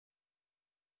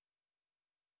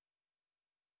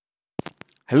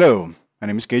Hello, my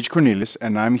name is Gage Cornelius,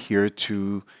 and I'm here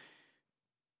to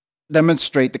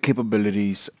demonstrate the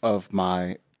capabilities of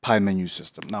my Pi menu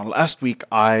system. Now, last week,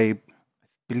 I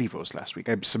believe it was last week,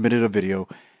 I submitted a video,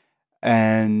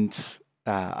 and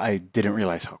I didn't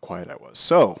realize how quiet I was.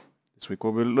 So, this week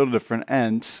will be a little different,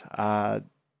 and I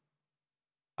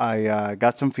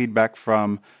got some feedback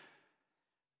from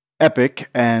Epic,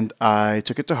 and I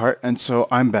took it to heart, and so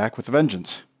I'm back with a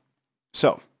vengeance.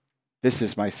 So, this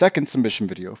is my second submission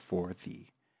video for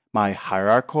my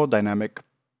hierarchical dynamic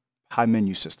Pi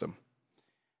menu system.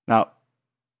 Now,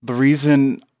 the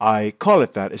reason I call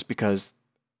it that is because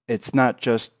it's not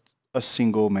just a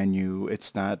single menu.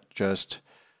 It's not just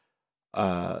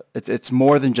it's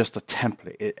more than just a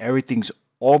template.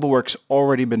 All the work's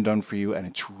already been done for you, and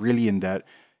it's really in that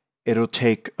it'll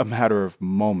take a matter of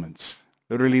moments,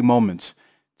 literally moments,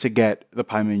 to get the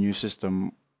Pi menu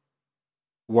system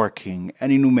working.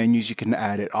 Any new menus you can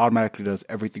add, it automatically does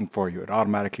everything for you. It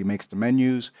automatically makes the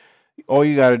menus. All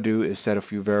you got to do is set a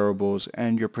few variables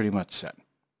and you're pretty much set.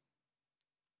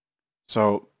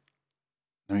 So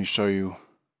let me show you what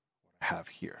I have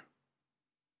here.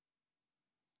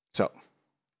 So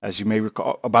as you may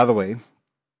recall, by the way,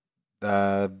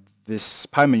 this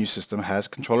Pi menu system has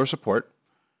controller support.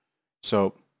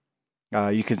 So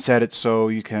you can set it so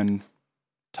you can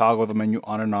toggle the menu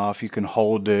on and off. You can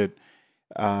hold it.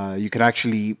 You can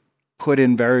actually put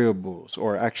in variables,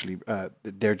 or actually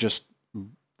they're just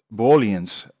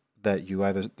Booleans that you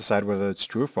either decide whether it's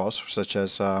true or false, such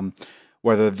as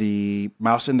whether the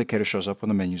mouse indicator shows up when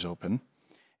the menu's open.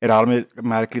 It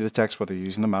automatically detects whether you're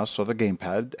using the mouse or the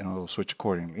gamepad, and it will switch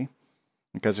accordingly.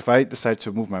 Because if I decide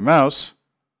to move my mouse,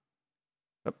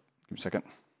 give me a second.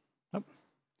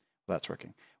 That's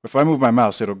working. If I move my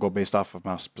mouse, it'll go based off of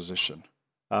mouse position.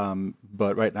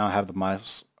 But right now I have the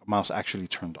mouse actually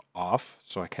turned off,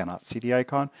 so I cannot see the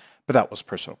icon, but that was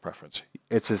personal preference.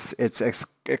 It's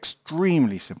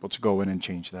extremely simple to go in and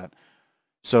change that.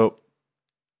 So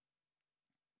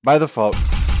by default,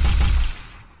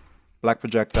 black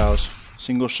projectiles,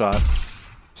 single shot,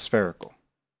 spherical.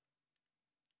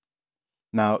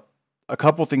 Now, a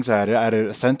couple things I added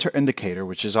a center indicator,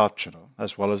 which is optional,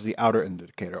 as well as the outer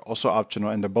indicator, also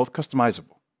optional, and they're both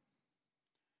customizable.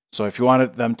 So if you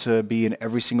wanted them to be in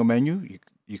every single menu,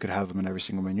 you could have them in every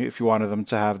single menu. If you wanted them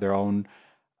to have their own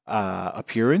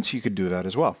appearance, you could do that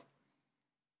as well.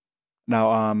 Now,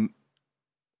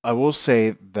 I will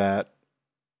say that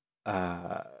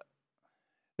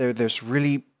there's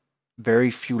really very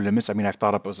few limits. I mean, I've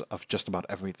thought of just about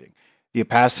everything. The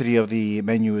opacity of the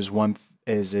menu is one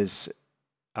thing,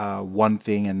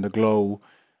 and the glow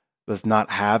does not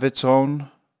have its own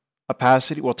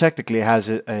opacity. Well, technically it has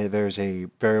there's a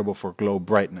variable for glow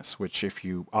brightness, which if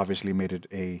you obviously made it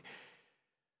a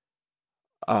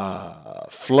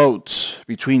float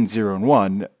between 0 and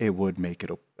 1, it would make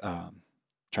it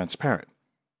transparent.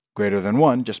 Greater than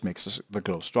 1 just makes the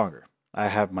glow stronger. I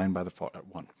have mine by default at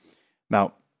 1.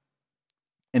 Now,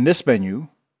 in this menu,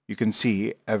 you can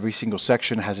see every single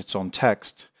section has its own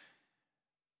text,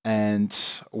 and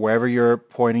wherever you're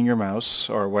pointing your mouse,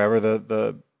 or wherever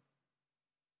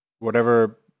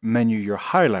whatever menu you're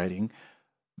highlighting,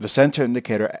 the center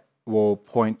indicator will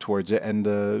point towards it, and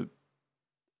the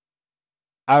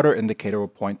outer indicator will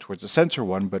point towards the center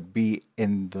one, but be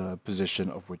in the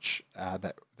position of which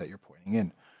that you're pointing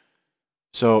in.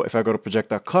 So if I go to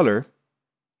projectile color,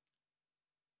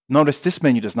 notice this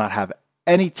menu does not have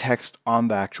any text on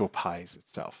the actual pies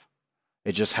itself.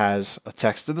 It just has a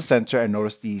text in the center, and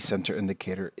notice the center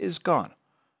indicator is gone.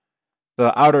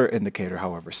 The outer indicator,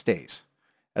 however, stays,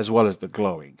 as well as the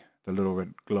glowing, the little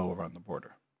red glow around the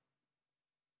border.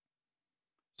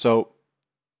 So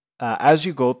as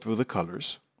you go through the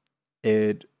colors,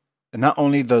 it not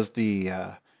only does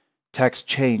the text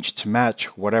change to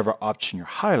match whatever option you're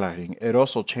highlighting, it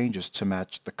also changes to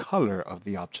match the color of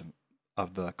the option,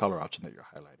 of the color option that you're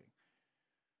highlighting.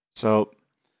 So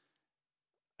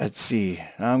let's see.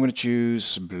 Now I'm going to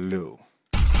choose blue.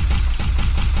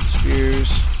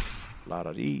 Spheres.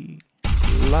 La-da-dee.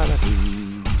 La-da-dee.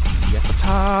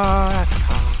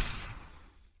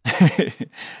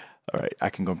 All right, I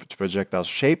can go to projectile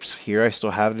shapes. Here I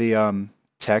still have the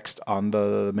text on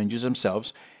the menus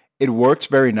themselves. It works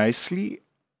very nicely.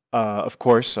 Of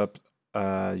course,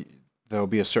 there'll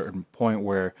be a certain point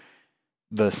where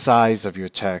the size of your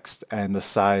text and the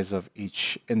size of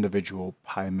each individual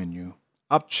Pi menu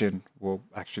option will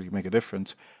actually make a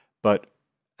difference, but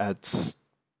that's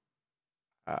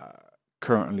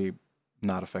currently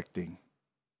not affecting.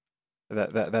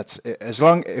 That's as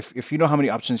long if you know how many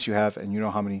options you have and you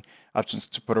know how many options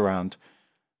to put around,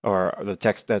 or the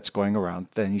text that's going around,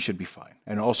 then you should be fine.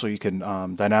 And also you can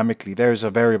dynamically, there's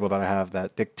a variable that I have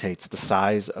that dictates the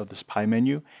size of this pie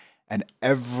menu, and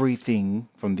everything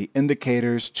from the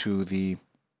indicators to the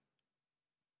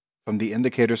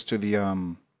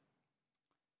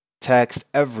text,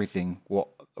 everything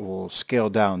will scale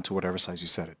down to whatever size you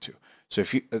set it to. So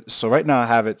if you so right now I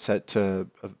have it set to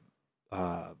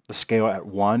the scale at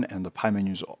 1 and the pie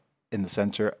menu's in the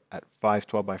center at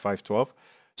 512 by 512.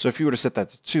 So if you were to set that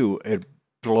to 2, it'd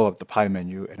blow up the pie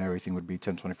menu and everything would be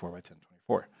 1024 by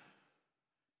 1024.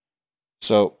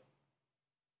 So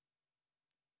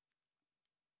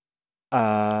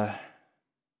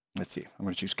let's see, I'm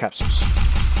going to choose capsules.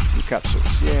 New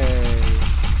capsules, yay!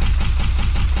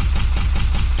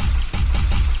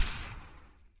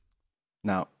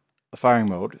 Now, the firing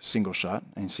mode, single shot,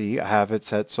 and see, I have it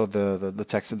set so the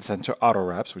text in the center auto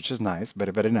wraps, which is nice,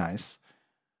 very nice.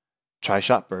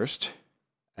 Tri-shot burst,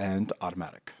 and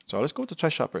automatic. So let's go with the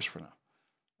tri-shot burst for now.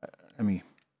 Let me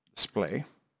display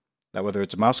that whether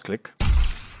it's a mouse click,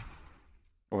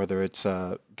 or whether it's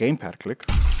a gamepad click,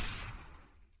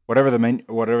 whatever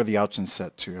the option's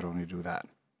set to, it'll only do that.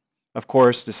 Of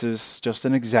course, this is just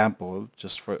an example,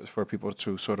 just for people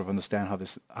to sort of understand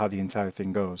how the entire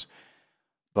thing goes.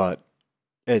 But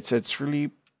it's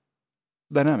really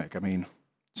dynamic. I mean,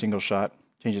 single shot,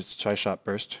 change it to tri-shot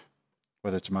burst,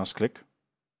 whether it's a mouse click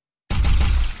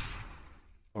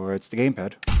or it's the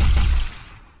gamepad,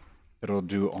 it'll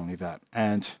do only that.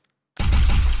 And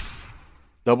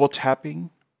double tapping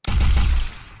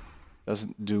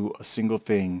doesn't do a single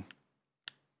thing.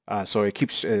 So it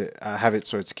keeps I have it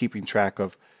so it's keeping track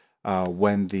of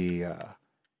when the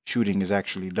shooting is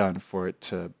actually done, for it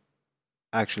to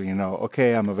actually know,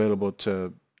 okay, I'm available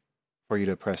for you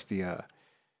to press the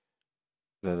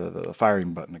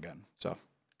firing button again. So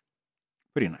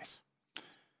pretty nice.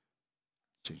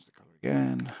 Change the color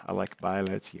again. I like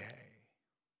violet. Yay.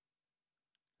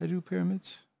 Did I do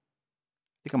pyramids?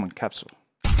 I think I'm on capsule.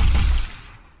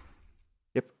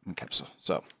 Yep, I'm on capsule.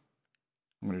 So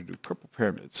I'm going to do purple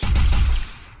pyramids.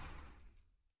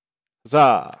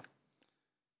 Huzzah!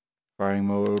 Firing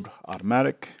mode,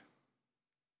 automatic.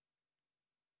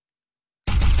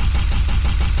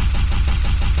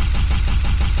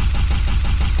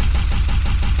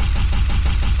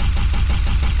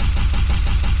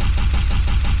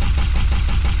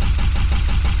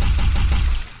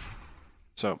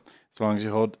 So, as long as you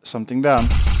hold something down,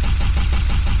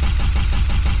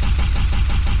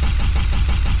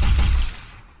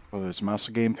 whether it's mouse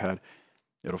or gamepad,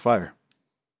 it'll fire.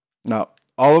 Now,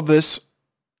 all of this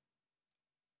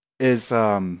is,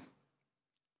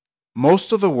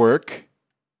 most of the work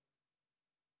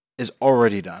is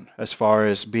already done as far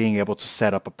as being able to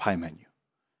set up a pie menu.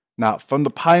 Now, from the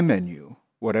pie menu,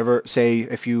 whatever, say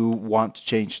if you want to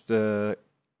change the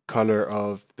color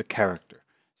of the character.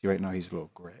 See, right now he's a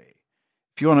little gray.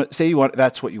 If you want to, say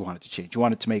that's what you wanted to change. You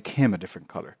wanted to make him a different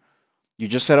color. You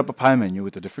just set up a pie menu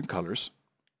with the different colors.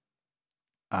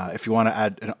 If you want to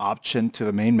add an option to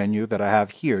the main menu that I have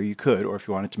here, you could. Or if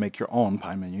you wanted to make your own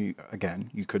pie menu,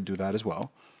 again, you could do that as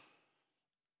well.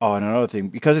 Oh, and another thing,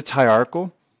 because it's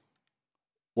hierarchical,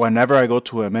 whenever I go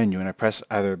to a menu and I press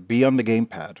either B on the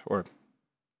gamepad or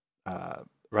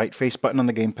right face button on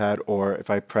the gamepad, or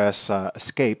if I press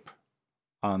escape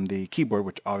on the keyboard,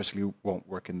 which obviously won't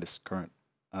work in this current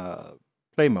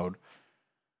play mode,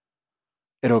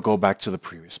 it'll go back to the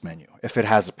previous menu if it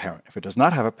has a parent. If it does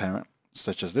not have a parent,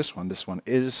 such as this one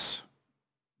is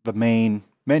the main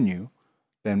menu,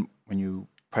 then when you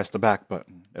press the back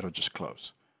button, it'll just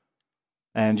close.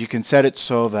 And you can set it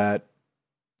so that,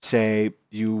 say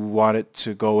you want it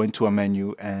to go into a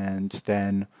menu, and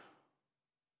then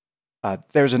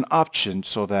there's an option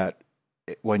so that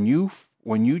when you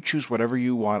choose whatever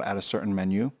you want at a certain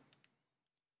menu,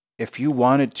 if you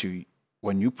wanted to,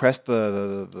 when you press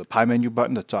the pie menu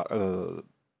button,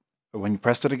 when you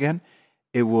pressed it again,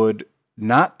 it would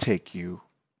not take you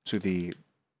to the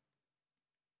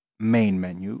main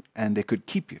menu, and it could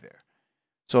keep you there.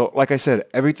 So like I said,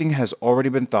 everything has already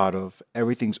been thought of,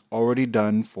 everything's already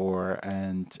done for,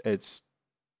 and it's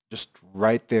just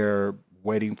right there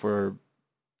waiting for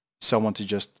someone to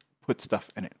just put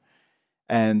stuff in it.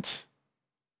 And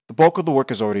the bulk of the work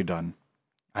is already done.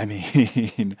 I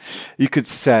mean, you could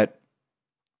set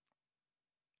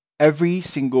every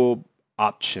single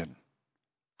option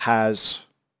has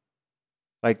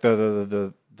like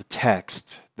the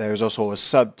text. There's also a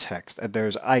subtext, and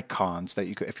there's icons that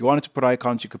you could, if you wanted to put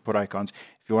icons, you could put icons.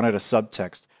 If you wanted a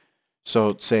subtext,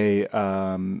 so say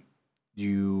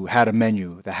you had a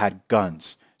menu that had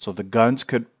guns, so the guns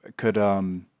could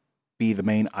be the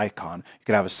main icon. You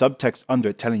could have a subtext under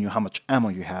it telling you how much ammo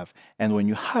you have. And when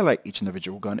you highlight each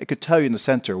individual gun, it could tell you in the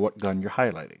center what gun you're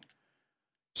highlighting.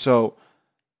 So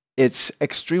it's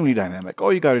extremely dynamic.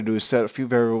 All you got to do is set a few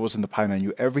variables in the pie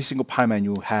menu. Every single pie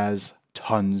menu has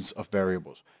tons of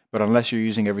variables. But unless you're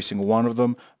using every single one of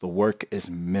them, the work is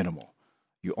minimal.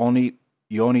 You only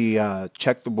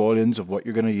check the booleans of what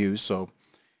you're going to use. So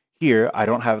here, I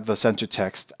don't have the center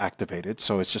text activated,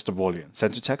 so it's just a boolean.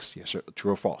 Center text, yes, or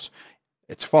true or false.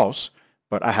 It's false,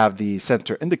 but I have the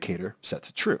center indicator set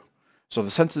to true. So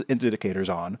the center indicator is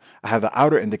on. I have the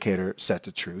outer indicator set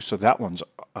to true, so that one's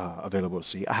available to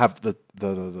see. I have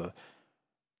the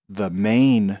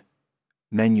main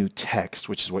menu text,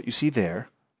 which is what you see there,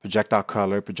 projectile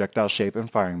color, projectile shape, and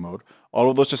firing mode.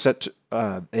 All of those are set to,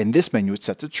 in this menu, it's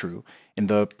set to true. In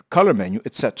the color menu,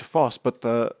 it's set to false, but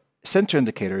the center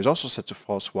indicator is also set to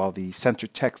false while the center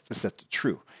text is set to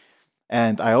true.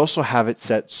 And I also have it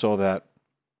set so that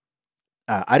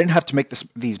I didn't have to make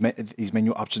these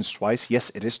menu options twice.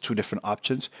 Yes, it is two different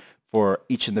options for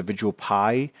each individual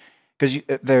pie, because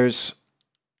there's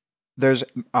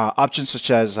options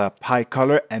such as pie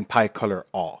color and pie color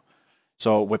all.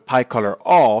 So with pie color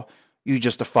all, you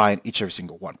just define every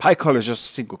single one. Pie color is just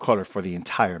a single color for the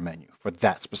entire menu, for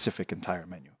that specific entire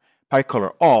menu. Pie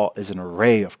color all is an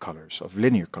array of colors, of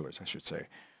linear colors, I should say,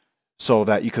 so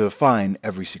that you could define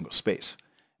every single space.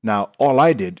 Now, all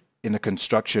I did in the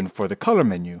construction for the color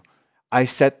menu, I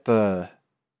set the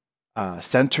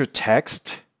center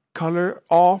text color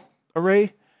all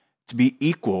array to be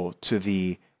equal to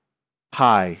the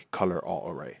pie color all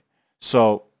array.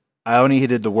 So I only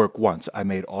did the work once. I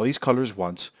made all these colors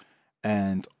once,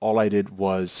 and all I did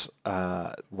was,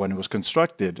 when it was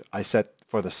constructed, I set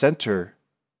for the center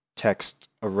text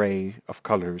array of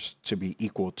colors to be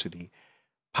equal to the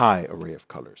pie array of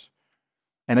colors.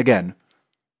 And again,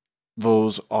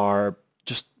 those are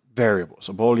just variables.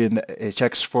 A boolean, it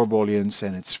checks for booleans,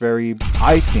 and it's very,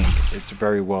 I think it's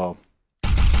very well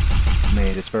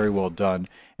made. It's very well done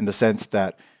in the sense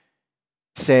that,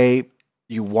 say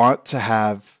you want to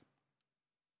have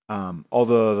all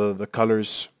the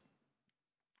colors,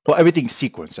 well, everything's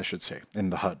sequenced, I should say, in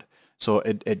the HUD. So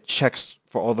it checks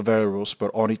for all the variables,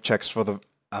 but only checks for the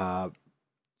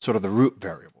sort of the root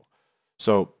variable.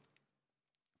 So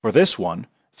for this one,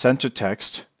 center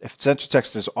text, if center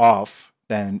text is off,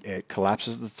 then it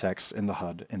collapses the text in the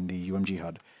HUD, in the UMG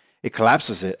HUD. It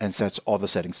collapses it and sets all the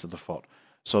settings to default.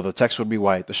 So the text would be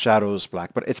white, the shadow is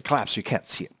black, but it's collapsed, so you can't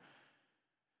see it.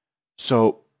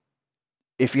 So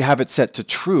if you have it set to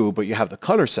true, but you have the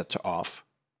color set to off,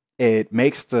 it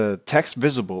makes the text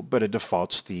visible, but it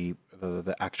defaults the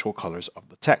actual colors of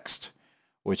the text,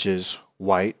 which is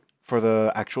white for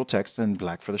the actual text and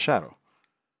black for the shadow.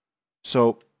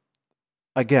 So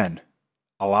again,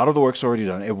 a lot of the work's already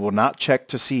done. It will not check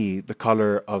to see the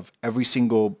color of every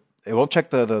single, it won't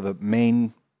check the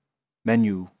main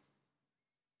menu,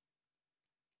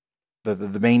 the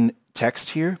main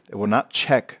text here. It will not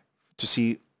check to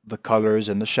see the colors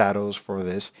and the shadows for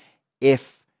this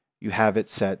if you have it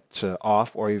set to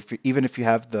off, or even if you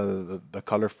have the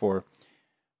color for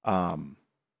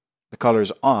the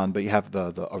colors on, but you have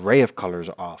the array of colors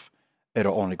off,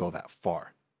 it'll only go that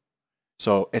far.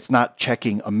 So it's not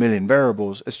checking a million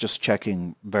variables, it's just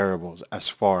checking variables as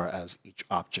far as each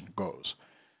option goes.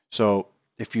 So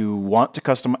if you want to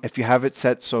customize, if you have it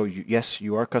set so yes,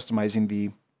 you are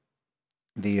customizing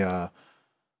the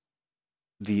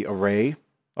array,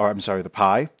 or I'm sorry, the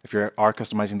pie. If you are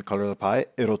customizing the color of the pie,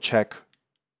 it'll check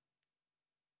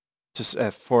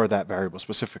to, for that variable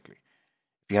specifically.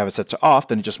 If you have it set to off,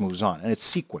 then it just moves on, and it's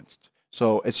sequenced.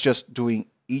 So it's just doing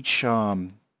each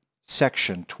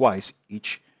section twice,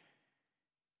 each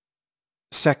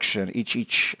section,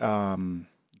 each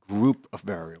group of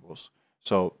variables.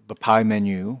 So the pie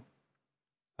menu,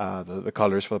 the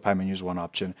colors for the pie menu is one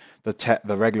option.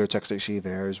 The regular text that you see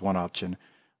there is one option.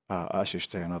 I should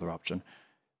say another option.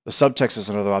 The subtext is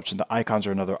another option. The icons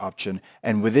are another option.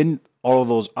 And within all of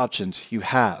those options, you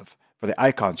have, for the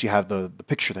icons, you have the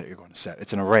picture that you're going to set.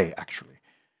 It's an array, actually.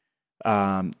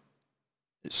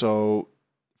 So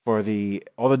for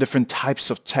all the different types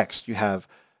of text, you have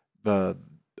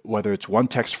whether it's one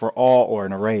text for all or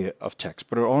an array of text,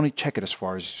 but it'll only check it as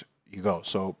far as you go.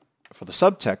 So for the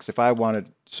subtext, if I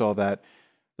wanted so that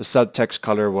the subtext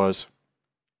color was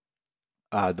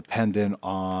dependent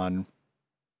on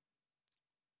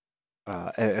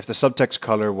if the subtext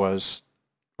color was,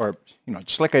 or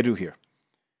just like I do here,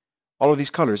 all of these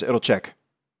colors, it'll check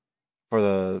for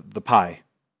the pie.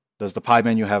 Does the pie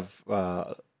menu have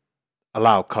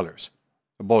allow colors?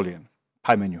 A Boolean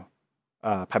pie menu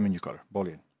color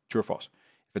Boolean, true or false.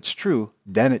 If it's true,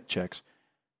 then it checks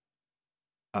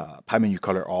pie menu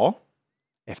color all.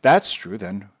 If that's true,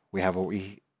 then we have what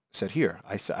we said here.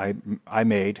 I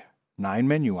made 9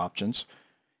 menu options,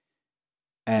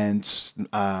 and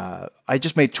I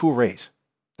just made 2 arrays.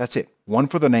 That's it. One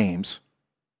for the names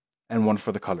and one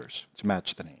for the colors to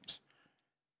match the names.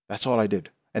 That's all I did.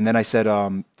 And then I said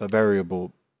the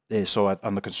variable is, so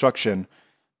on the construction,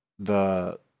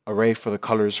 the array for the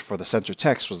colors for the center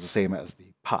text was the same as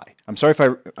the pie. I'm sorry if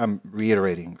I'm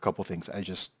reiterating a couple things. I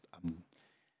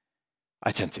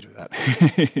tend to do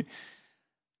that.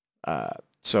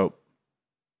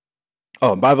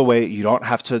 Oh, and by the way, you don't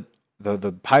have to,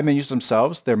 the pie menus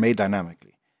themselves, they're made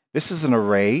dynamically. This is an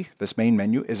array, this main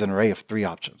menu is an array of 3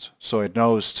 options. So it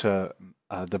knows to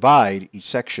divide each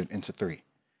section into 3.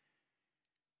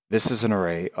 This is an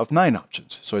array of 9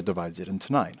 options, so it divides it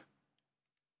into 9.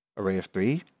 Array of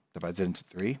 3 divides it into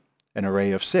 3. An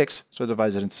array of 6, so it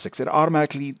divides it into 6. It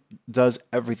automatically does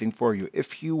everything for you.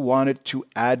 If you wanted to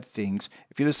add things,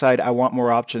 if you decide I want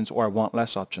more options or I want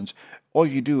less options, all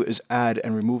you do is add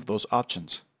and remove those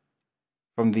options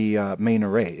from the main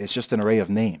array. It's just an array of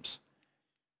names,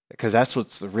 because that's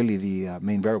what's really the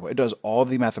main variable. It does all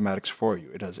the mathematics for you.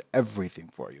 It does everything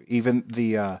for you. Even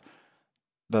the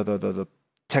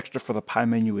texture for the pie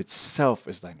menu itself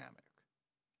is dynamic.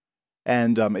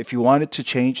 And if you wanted to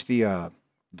change the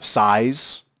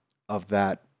size of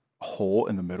that hole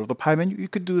in the middle of the pie menu, you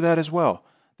could do that as well.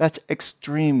 That's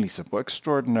extremely simple,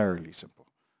 extraordinarily simple.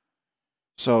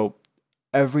 So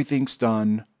everything's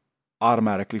done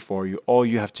automatically for you. All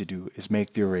you have to do is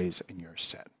make the arrays in your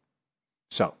set.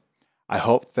 So I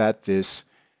hope that this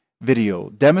video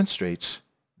demonstrates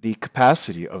the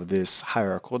capacity of this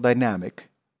hierarchical dynamic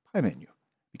pie menu,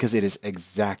 because it is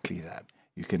exactly that.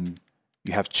 You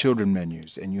have children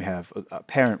menus and you have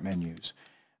parent menus.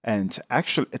 And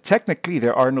actually, technically,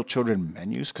 there are no children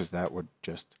menus, because that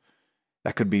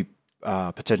could be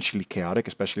potentially chaotic,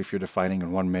 especially if you're defining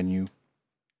in one menu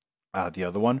the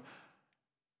other one,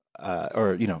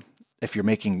 or if you're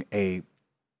making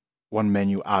one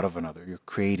menu out of another, you're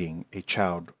creating a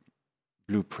child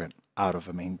blueprint out of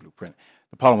a main blueprint.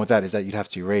 The problem with that is that you'd have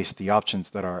to erase the options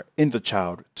that are in the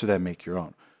child to then make your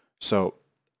own. So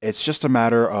it's just a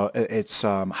matter of,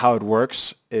 how it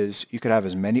works is you could have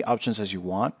as many options as you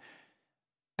want,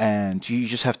 and you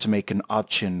just have to make an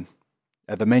option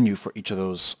at the menu for each of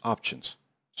those options.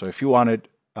 So if you wanted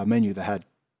a menu that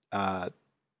had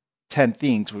 10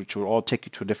 things, which will all take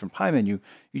you to a different pie menu,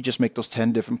 you just make those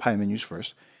 10 different pie menus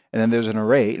first, and then there's an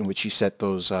array in which you set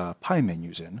those pie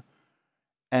menus in,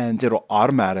 and it'll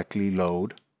automatically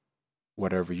load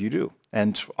whatever you do.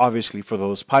 And obviously for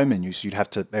those pie menus,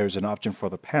 there's an option for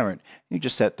the parent. You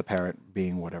just set the parent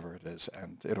being whatever it is,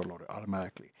 and it'll load it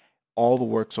automatically. All the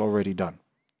work's already done.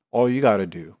 All you got to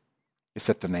do is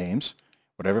set the names,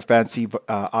 whatever fancy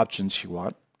options you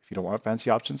want. If you don't want fancy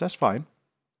options, that's fine.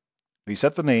 You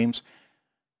set the names,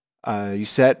 you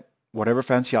set whatever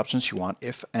fancy options you want,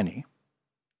 if any,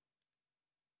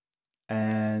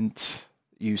 and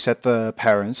you set the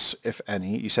parents, if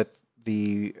any. You set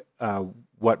the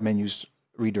what menus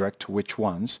redirect to which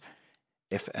ones,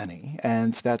 if any,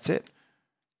 and that's it.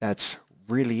 That's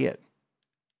really it.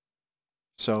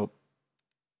 So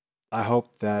I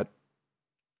hope that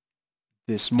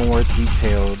this more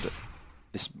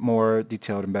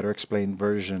detailed and better explained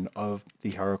version of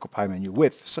the hierarchical pie menu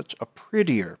with such a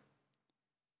prettier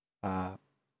pie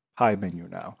menu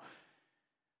now.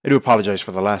 I do apologize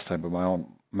for the last time, but my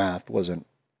own math wasn't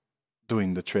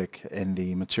doing the trick in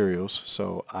the materials,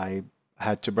 so I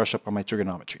had to brush up on my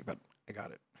trigonometry, but I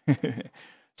got it.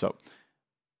 So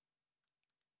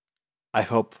I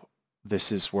hope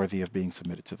this is worthy of being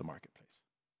submitted to the marketplace.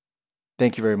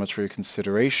 Thank you very much for your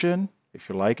consideration. If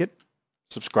you like it,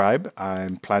 subscribe.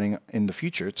 I'm planning in the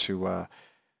future to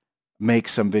make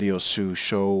some videos to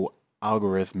show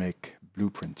algorithmic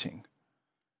blueprinting.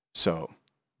 So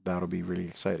that'll be really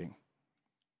exciting.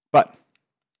 But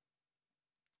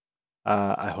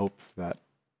I hope that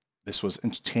this was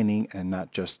entertaining and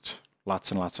not just lots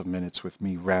and lots of minutes with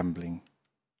me rambling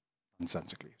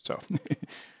nonsensically. So,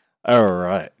 all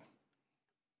right.